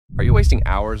Are you wasting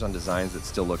hours on designs that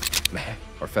still look meh,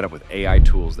 or fed up with AI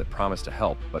tools that promise to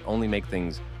help but only make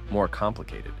things more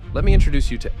complicated? Let me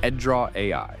introduce you to Edraw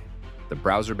AI, the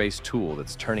browser-based tool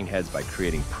that's turning heads by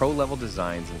creating pro-level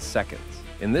designs in seconds.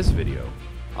 In this video,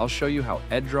 I'll show you how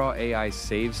Edraw AI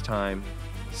saves time,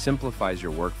 simplifies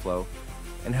your workflow,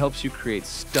 and helps you create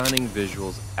stunning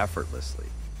visuals effortlessly.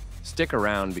 Stick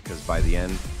around because by the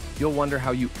end, you'll wonder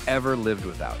how you ever lived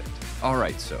without it.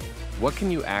 Alright, so what can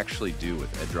you actually do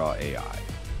with Edraw AI?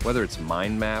 Whether it's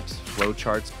mind maps,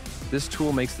 flowcharts, this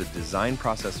tool makes the design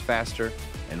process faster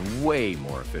and way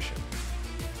more efficient.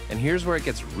 And here's where it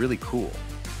gets really cool.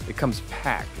 It comes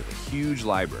packed with a huge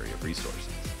library of resources.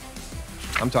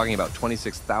 I'm talking about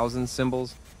 26,000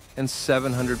 symbols and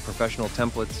 700 professional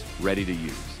templates ready to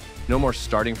use. No more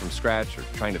starting from scratch or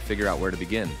trying to figure out where to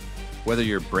begin. Whether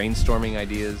you're brainstorming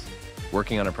ideas,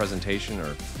 working on a presentation,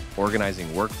 or organizing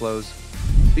workflows,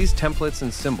 these templates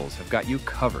and symbols have got you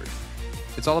covered.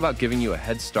 It's all about giving you a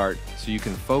head start so you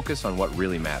can focus on what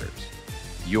really matters,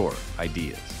 your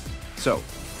ideas. So,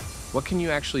 what can you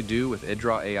actually do with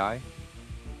Edraw AI?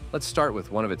 Let's start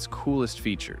with one of its coolest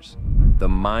features, the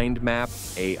Mind Map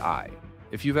AI.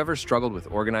 If you've ever struggled with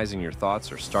organizing your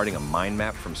thoughts or starting a mind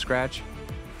map from scratch,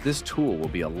 this tool will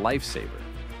be a lifesaver.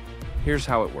 Here's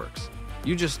how it works.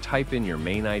 You just type in your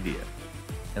main idea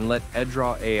and let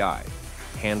Edraw AI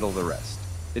handle the rest.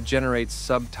 It generates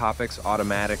subtopics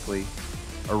automatically,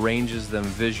 arranges them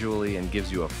visually, and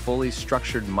gives you a fully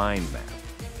structured mind map,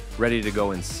 ready to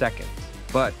go in seconds.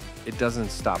 But it doesn't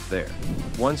stop there.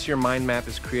 Once your mind map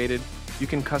is created, you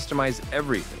can customize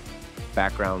everything,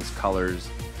 backgrounds, colors,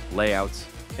 layouts,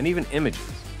 and even images,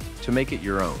 to make it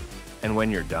your own. And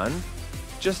when you're done,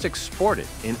 just export it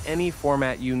in any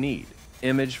format you need,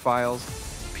 image files,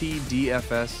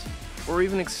 PDFs, or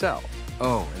even Excel.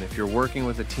 Oh, and if you're working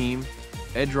with a team,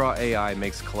 Edraw AI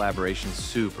makes collaboration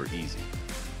super easy.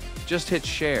 Just hit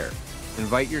share,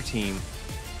 invite your team,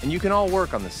 and you can all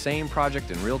work on the same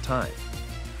project in real time.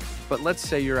 But let's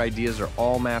say your ideas are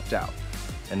all mapped out,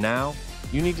 and now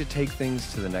you need to take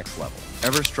things to the next level.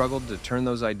 Ever struggled to turn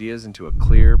those ideas into a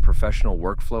clear, professional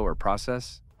workflow or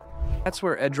process? That's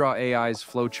where Edraw AI's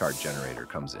flowchart generator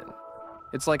comes in.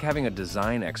 It's like having a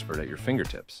design expert at your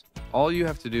fingertips. All you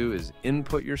have to do is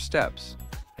input your steps,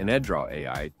 and Edraw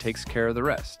AI takes care of the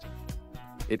rest.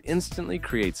 It instantly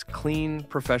creates clean,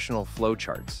 professional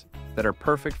flowcharts that are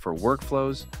perfect for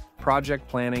workflows, project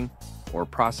planning, or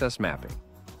process mapping.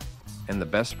 And the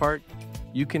best part?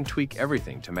 You can tweak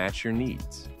everything to match your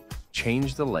needs.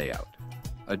 Change the layout,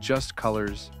 adjust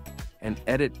colors, and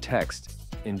edit text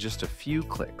in just a few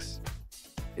clicks.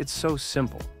 It's so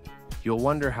simple, you'll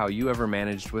wonder how you ever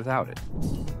managed without it.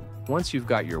 Once you've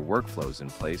got your workflows in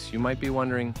place, you might be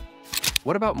wondering,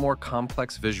 what about more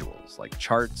complex visuals like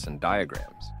charts and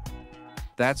diagrams?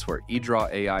 That's where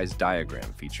Edraw AI's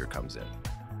diagram feature comes in.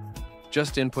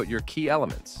 Just input your key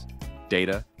elements,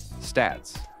 data,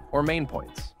 stats, or main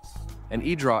points, and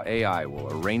Edraw AI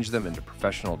will arrange them into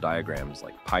professional diagrams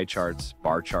like pie charts,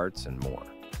 bar charts, and more.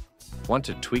 Want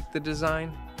to tweak the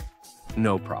design?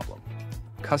 No problem.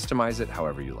 Customize it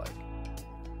however you like.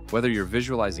 Whether you're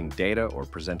visualizing data or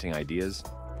presenting ideas,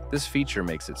 this feature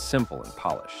makes it simple and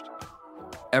polished.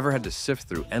 Ever had to sift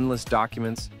through endless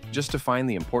documents just to find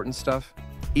the important stuff?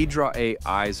 Edraw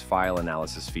AI's file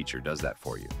analysis feature does that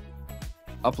for you.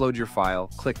 Upload your file,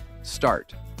 click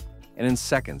Start, and in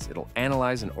seconds it'll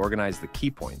analyze and organize the key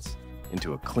points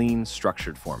into a clean,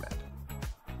 structured format.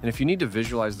 And if you need to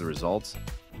visualize the results,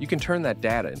 you can turn that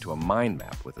data into a mind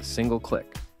map with a single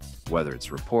click. Whether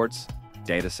it's reports,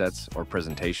 datasets, or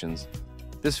presentations,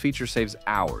 this feature saves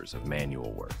hours of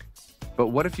manual work. But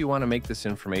what if you want to make this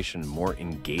information more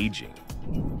engaging?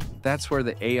 That's where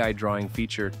the AI drawing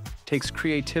feature takes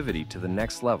creativity to the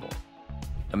next level.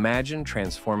 Imagine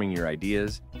transforming your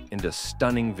ideas into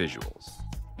stunning visuals.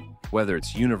 Whether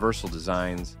it's universal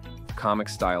designs,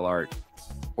 comic-style art,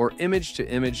 or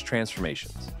image-to-image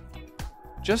transformations.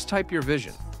 Just type your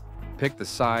vision, pick the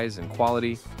size and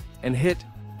quality, and hit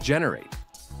Generate.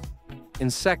 In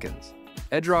seconds,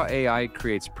 Edraw AI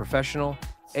creates professional,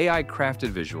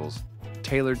 AI-crafted visuals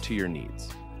tailored to your needs.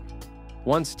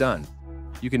 Once done,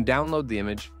 you can download the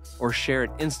image or share it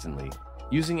instantly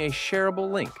using a shareable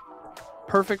link,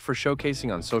 perfect for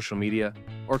showcasing on social media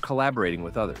or collaborating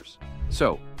with others.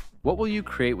 So, what will you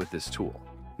create with this tool?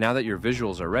 Now that your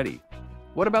visuals are ready,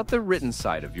 what about the written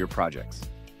side of your projects?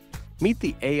 Meet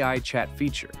the AI chat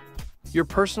feature, your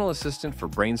personal assistant for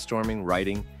brainstorming,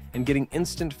 writing, and getting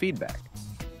instant feedback.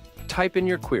 Type in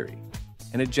your query,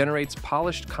 and it generates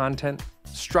polished content,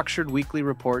 structured weekly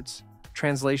reports,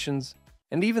 translations,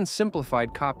 and even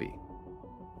simplified copy.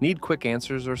 Need quick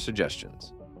answers or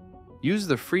suggestions? Use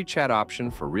the free chat option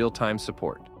for real-time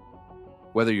support.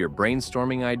 Whether you're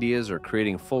brainstorming ideas or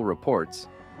creating full reports,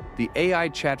 the AI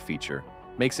chat feature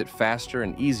makes it faster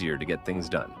and easier to get things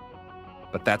done.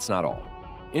 But that's not all.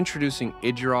 Introducing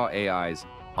Edraw AI's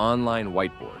online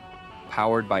whiteboard,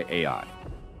 powered by AI.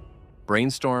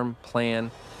 Brainstorm, plan,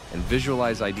 and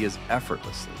visualize ideas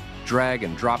effortlessly. Drag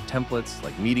and drop templates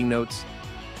like meeting notes,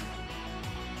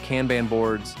 Kanban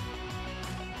boards,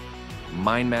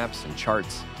 mind maps, and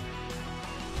charts.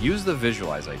 Use the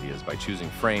visualize ideas by choosing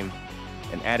frame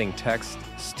and adding text,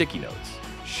 sticky notes,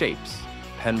 shapes,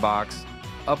 pen box,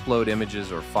 upload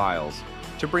images or files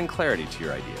to bring clarity to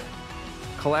your idea.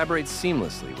 Collaborate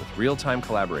seamlessly with real-time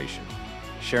collaboration,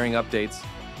 sharing updates,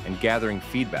 and gathering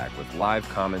feedback with live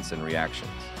comments and reactions.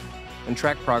 And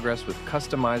track progress with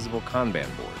customizable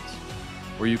Kanban boards,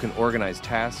 where you can organize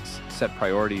tasks, set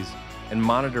priorities, and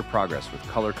monitor progress with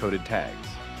color-coded tags.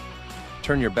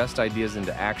 Turn your best ideas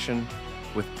into action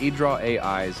with Edraw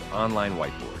AI's online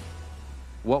whiteboard.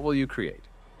 What will you create?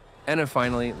 And then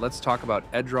finally, let's talk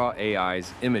about Edraw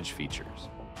AI's image features.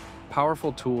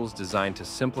 Powerful tools designed to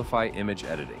simplify image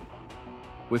editing.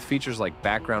 With features like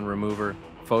background remover,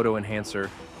 photo enhancer,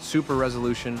 super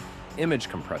resolution, image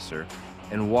compressor,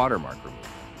 and watermark remover.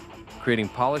 Creating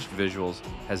polished visuals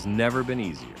has never been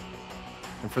easier.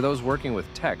 And for those working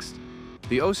with text,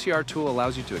 the OCR tool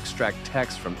allows you to extract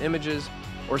text from images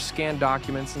or scan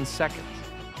documents in seconds.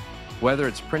 Whether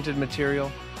it's printed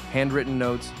material, handwritten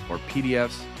notes, or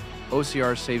PDFs,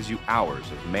 OCR saves you hours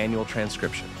of manual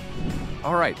transcription.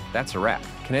 All right, that's a wrap.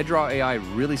 Can Edraw AI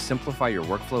really simplify your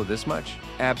workflow this much?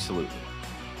 Absolutely.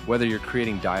 Whether you're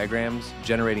creating diagrams,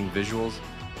 generating visuals,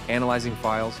 analyzing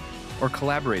files, or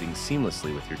collaborating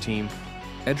seamlessly with your team,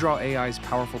 Edraw AI's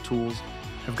powerful tools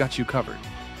have got you covered.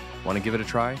 Want to give it a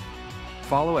try?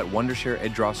 Follow at wondershare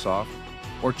Edraw Soft,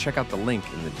 or check out the link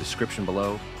in the description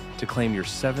below to claim your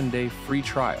 7-day free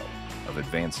trial of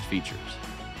advanced features.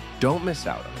 Don't miss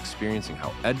out on experiencing how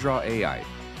Edraw AI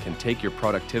can take your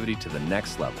productivity to the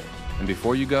next level. And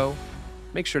before you go,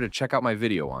 make sure to check out my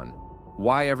video on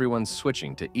why everyone's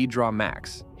switching to Edraw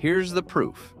Max. Here's the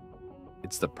proof.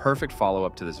 It's the perfect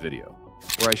follow-up to this video,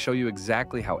 where I show you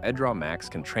exactly how Edraw Max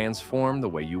can transform the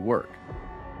way you work.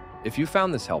 If you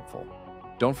found this helpful,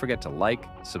 don't forget to like,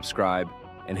 subscribe,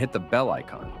 and hit the bell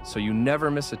icon so you never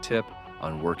miss a tip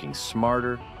on working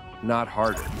smarter, not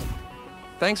harder.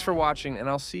 Thanks for watching, and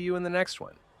I'll see you in the next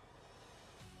one.